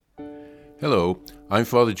Hello, I'm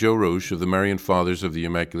Father Joe Roche of the Marian Fathers of the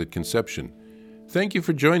Immaculate Conception. Thank you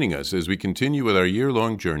for joining us as we continue with our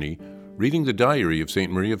year-long journey reading the diary of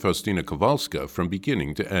St. Maria Faustina Kowalska from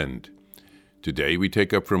beginning to end. Today we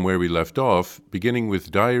take up from where we left off, beginning with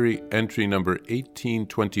diary entry number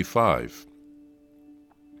 1825.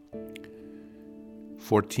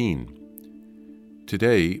 14.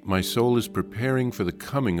 Today my soul is preparing for the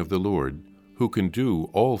coming of the Lord, who can do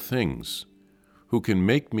all things, who can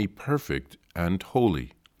make me perfect and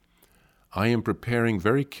holy. I am preparing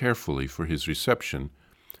very carefully for his reception,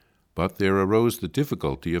 but there arose the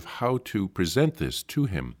difficulty of how to present this to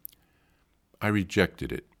him. I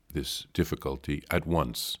rejected it, this difficulty, at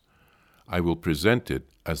once. I will present it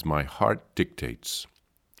as my heart dictates.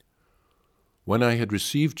 When I had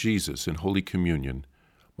received Jesus in Holy Communion,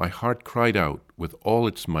 my heart cried out with all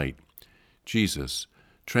its might, Jesus,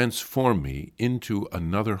 transform me into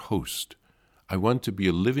another host. I want to be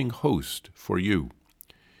a living host for you.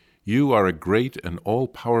 You are a great and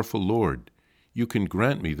all-powerful Lord. You can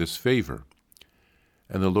grant me this favor.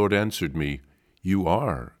 And the Lord answered me, You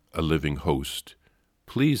are a living host,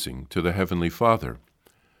 pleasing to the Heavenly Father.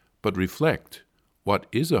 But reflect, what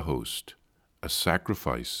is a host? A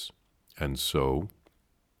sacrifice. And so,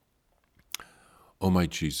 O my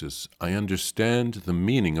Jesus, I understand the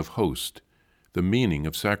meaning of host, the meaning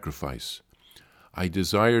of sacrifice. I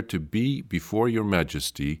desire to be before your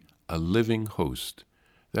Majesty a living host,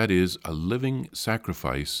 that is, a living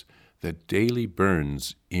sacrifice that daily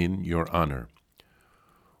burns in your honor.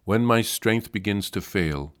 When my strength begins to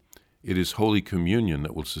fail, it is Holy Communion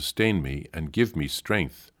that will sustain me and give me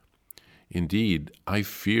strength. Indeed, I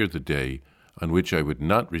fear the day on which I would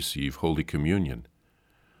not receive Holy Communion.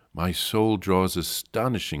 My soul draws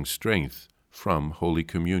astonishing strength from Holy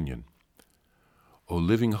Communion. O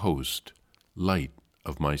living host, light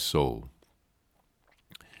of my soul.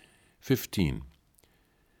 15.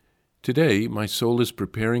 Today my soul is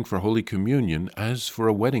preparing for Holy Communion as for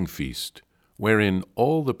a wedding feast, wherein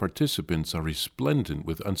all the participants are resplendent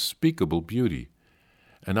with unspeakable beauty.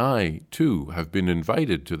 And I, too, have been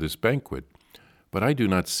invited to this banquet, but I do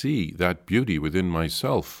not see that beauty within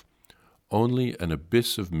myself, only an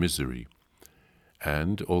abyss of misery.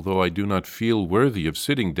 And, although I do not feel worthy of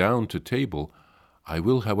sitting down to table, I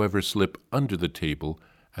will, however, slip under the table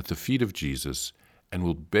at the feet of Jesus and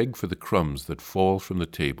will beg for the crumbs that fall from the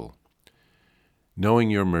table.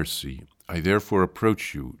 Knowing your mercy, I therefore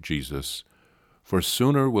approach you, Jesus, for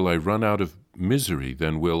sooner will I run out of misery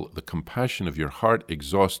than will the compassion of your heart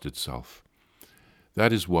exhaust itself.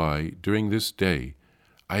 That is why, during this day,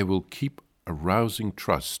 I will keep arousing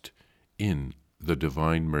trust in the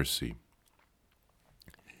divine mercy.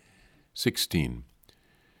 16.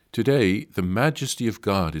 Today, the majesty of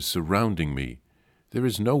God is surrounding me. There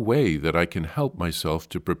is no way that I can help myself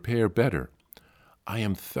to prepare better. I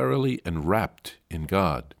am thoroughly enwrapped in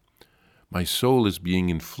God. My soul is being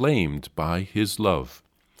inflamed by His love.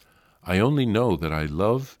 I only know that I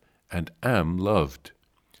love and am loved.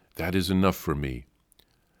 That is enough for me.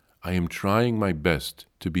 I am trying my best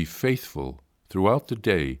to be faithful throughout the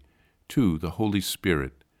day to the Holy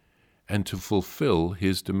Spirit and to fulfill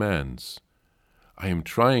His demands. I am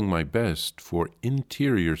trying my best for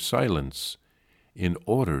interior silence in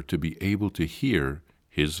order to be able to hear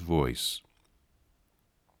His voice.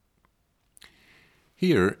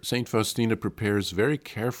 Here, St. Faustina prepares very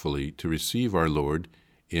carefully to receive our Lord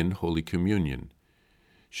in Holy Communion.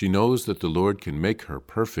 She knows that the Lord can make her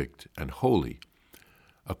perfect and holy.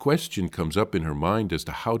 A question comes up in her mind as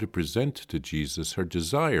to how to present to Jesus her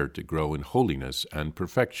desire to grow in holiness and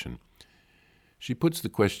perfection. She puts the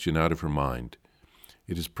question out of her mind.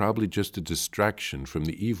 It is probably just a distraction from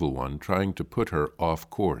the evil one trying to put her off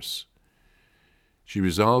course. She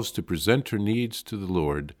resolves to present her needs to the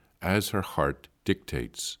Lord as her heart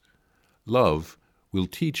dictates. Love will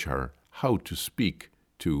teach her how to speak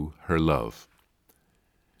to her love.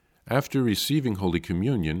 After receiving Holy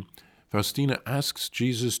Communion, Faustina asks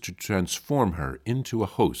Jesus to transform her into a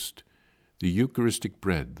host, the Eucharistic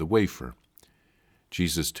bread, the wafer.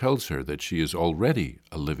 Jesus tells her that she is already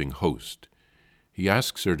a living host. He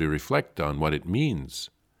asks her to reflect on what it means.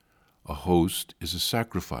 A host is a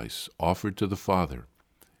sacrifice offered to the Father.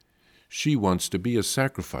 She wants to be a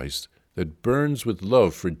sacrifice that burns with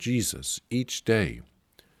love for Jesus each day.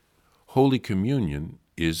 Holy Communion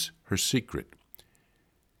is her secret.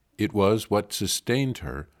 It was what sustained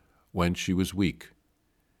her when she was weak.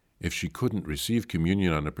 If she couldn't receive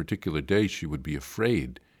communion on a particular day, she would be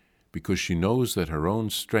afraid, because she knows that her own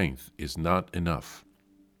strength is not enough.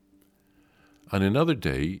 On another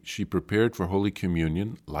day, she prepared for Holy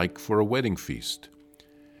Communion like for a wedding feast.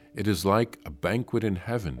 It is like a banquet in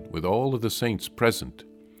heaven with all of the saints present.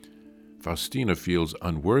 Faustina feels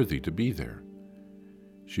unworthy to be there.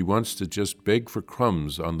 She wants to just beg for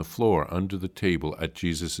crumbs on the floor under the table at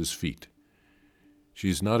Jesus' feet. She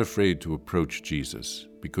is not afraid to approach Jesus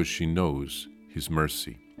because she knows his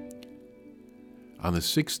mercy. On the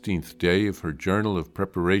 16th day of her journal of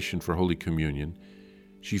preparation for Holy Communion,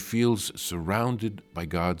 she feels surrounded by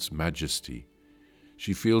God's majesty.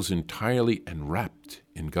 She feels entirely enwrapped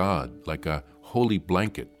in God like a holy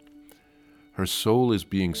blanket. Her soul is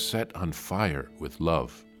being set on fire with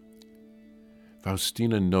love.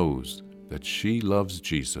 Faustina knows that she loves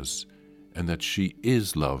Jesus and that she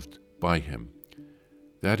is loved by him.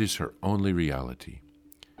 That is her only reality.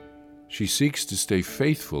 She seeks to stay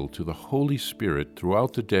faithful to the Holy Spirit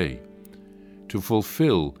throughout the day, to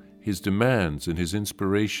fulfill his demands and his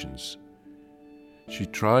inspirations. She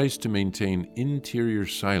tries to maintain interior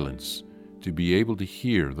silence to be able to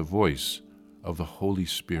hear the voice of the Holy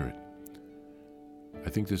Spirit. I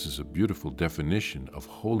think this is a beautiful definition of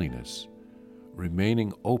holiness,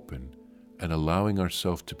 remaining open and allowing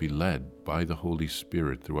ourselves to be led by the Holy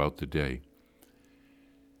Spirit throughout the day.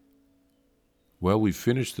 Well, we've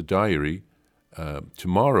finished the diary.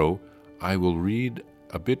 Tomorrow, I will read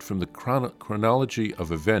a bit from the chronology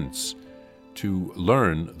of events to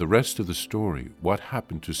learn the rest of the story, what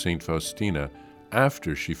happened to St. Faustina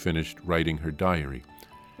after she finished writing her diary.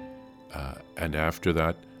 And after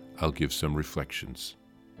that, I'll give some reflections.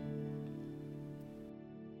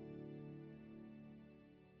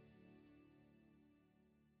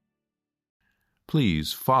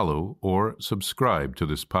 Please follow or subscribe to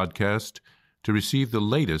this podcast to receive the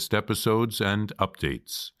latest episodes and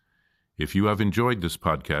updates. If you have enjoyed this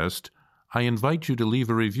podcast, I invite you to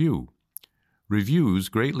leave a review. Reviews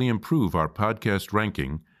greatly improve our podcast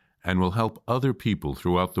ranking and will help other people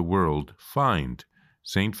throughout the world find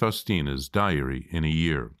St. Faustina's diary in a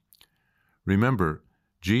year. Remember,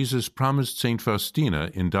 Jesus promised St.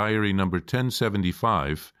 Faustina in diary number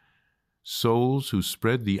 1075, souls who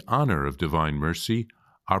spread the honor of divine mercy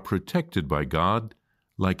are protected by God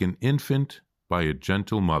like an infant by a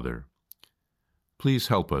gentle mother. Please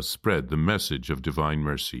help us spread the message of divine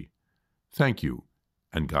mercy. Thank you,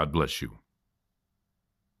 and God bless you.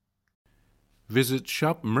 Visit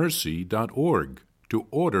shopmercy.org to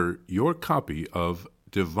order your copy of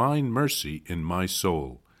Divine Mercy in My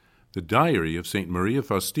Soul, the diary of St. Maria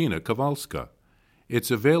Faustina Kowalska. It's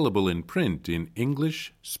available in print in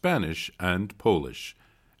English, Spanish, and Polish,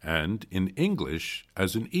 and in English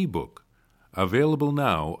as an e-book, available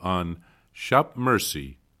now on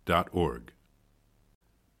shopmercy.org.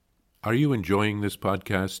 Are you enjoying this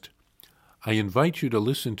podcast? I invite you to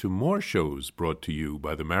listen to more shows brought to you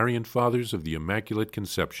by the Marian Fathers of the Immaculate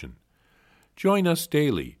Conception. Join us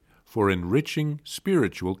daily for enriching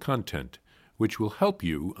spiritual content, which will help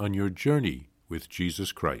you on your journey with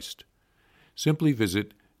Jesus Christ. Simply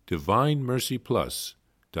visit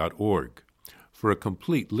DivineMercyPlus.org for a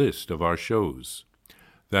complete list of our shows.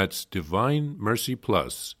 That's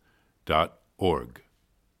DivineMercyPlus.org.